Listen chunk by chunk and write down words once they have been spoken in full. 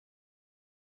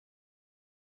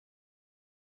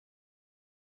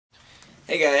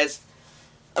Hey guys,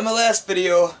 on my last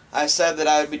video I said that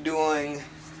I would be doing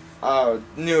a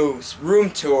new room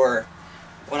tour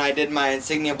when I did my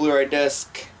Insignia Blu-ray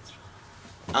disc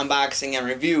unboxing and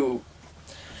review,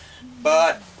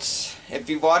 but if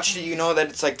you've watched it you know that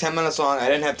it's like 10 minutes long. I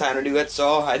didn't have time to do it,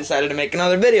 so I decided to make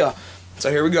another video.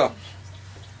 So here we go.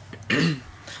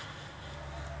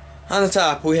 On the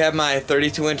top we have my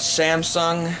 32-inch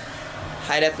Samsung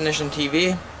high-definition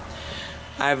TV.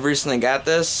 I've recently got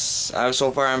this.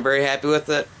 So far I'm very happy with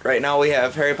it. Right now we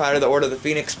have Harry Potter the Order of the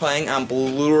Phoenix playing on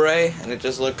Blu-ray, and it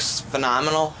just looks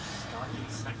phenomenal.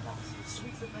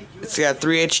 It's got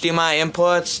 3 HDMI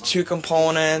inputs, 2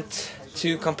 component,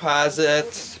 2 composite,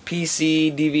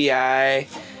 PC, DVI,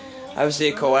 obviously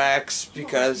a coax,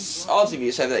 because all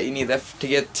TVs have that. You need that to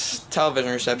get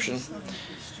television reception.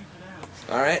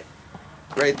 Alright,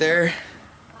 right there.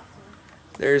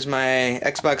 There's my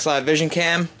Xbox Live Vision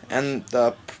Cam and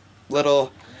the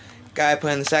little guy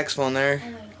playing the saxophone there.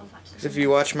 Because if you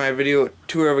watch my video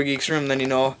tour of a geek's room, then you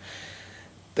know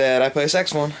that I play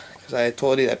saxophone, because I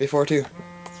told you that before too.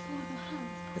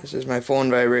 This is my phone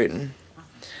vibrating.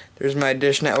 There's my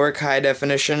Dish Network high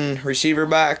definition receiver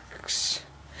box.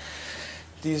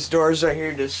 These doors right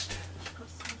here just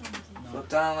flip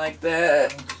down like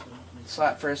that.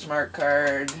 Slot for a smart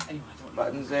card.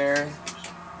 Buttons there.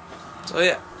 So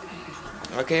yeah,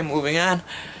 okay, moving on.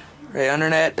 Right under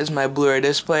that is my Blu-ray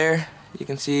disc player. You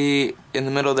can see in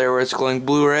the middle there where it's glowing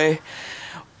Blu-ray.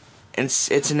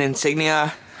 It's an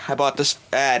Insignia. I bought this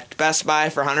at Best Buy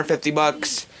for 150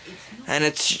 bucks, and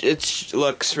it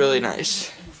looks really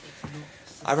nice.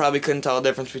 I probably couldn't tell the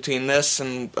difference between this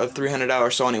and a $300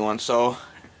 Sony one. So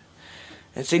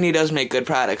Insignia does make good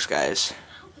products, guys.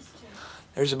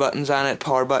 There's the buttons on it.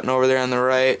 Power button over there on the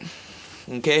right.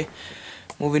 Okay.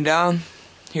 Moving down,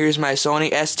 here's my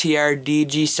Sony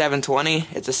STR-DG720.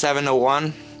 It's a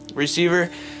 7-to-1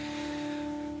 receiver.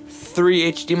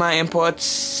 3 HDMI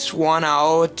inputs, 1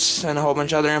 out, and a whole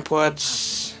bunch of other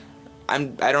inputs. I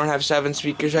don't have 7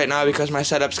 speakers right now because my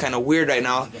setup's kind of weird right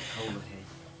now.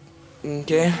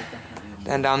 Okay.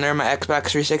 Then down there, my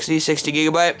Xbox 360, 60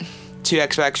 gigabyte, 2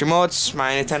 Xbox remotes,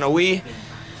 my Nintendo Wii.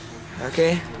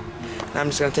 Okay. Now I'm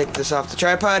just gonna take this off the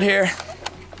tripod here.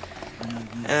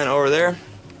 And over there,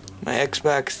 my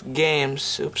Xbox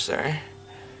games. Oops, sorry.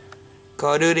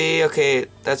 Call of Duty. Okay,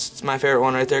 that's my favorite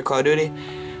one right there, Call of Duty.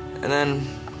 And then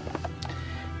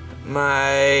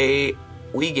my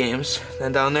Wii games.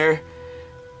 Then down there,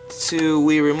 2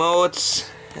 Wii remotes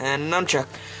and nunchuck.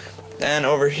 Then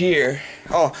over here,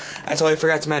 oh, I totally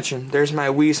forgot to mention, there's my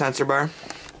Wii sensor bar.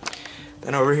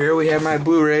 Then over here we have my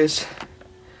Blu-rays.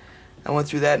 I went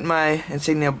through that in my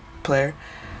Insignia player.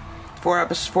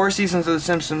 4 seasons of The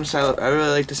Simpsons. I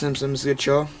really like The Simpsons. It's a good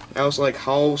show. I also like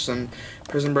House and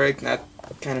Prison Break, that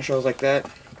kind of shows like that.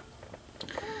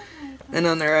 And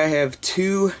on there I have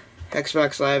 2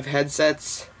 Xbox Live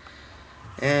headsets.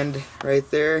 And right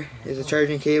there is a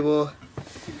charging cable,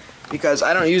 because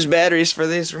I don't use batteries for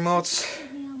these remotes.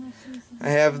 I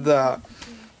have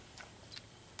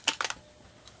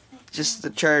just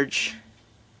the charge,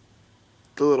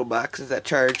 the little boxes that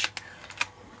charge.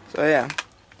 So yeah.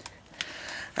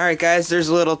 Alright guys, there's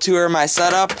a little tour of my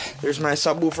setup. There's my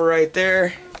subwoofer right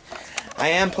there. I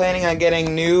am planning on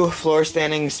getting new floor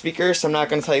standing speakers, so I'm not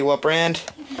going to tell you what brand,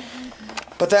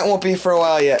 but that won't be for a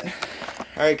while yet.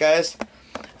 Alright guys,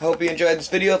 I hope you enjoyed this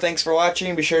video. Thanks for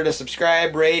watching. Be sure to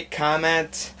subscribe, rate,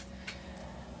 comment,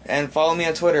 and follow me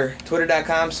on Twitter.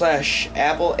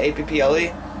 Twitter.com/Apple,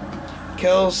 APPLE,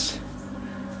 kills,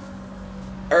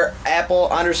 or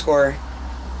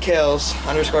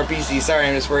Apple_kills_PC. Sorry,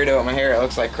 I'm just worried about my hair. It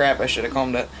looks like crap. I should have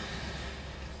combed it.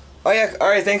 Oh yeah,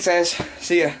 alright, thanks guys.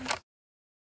 See ya.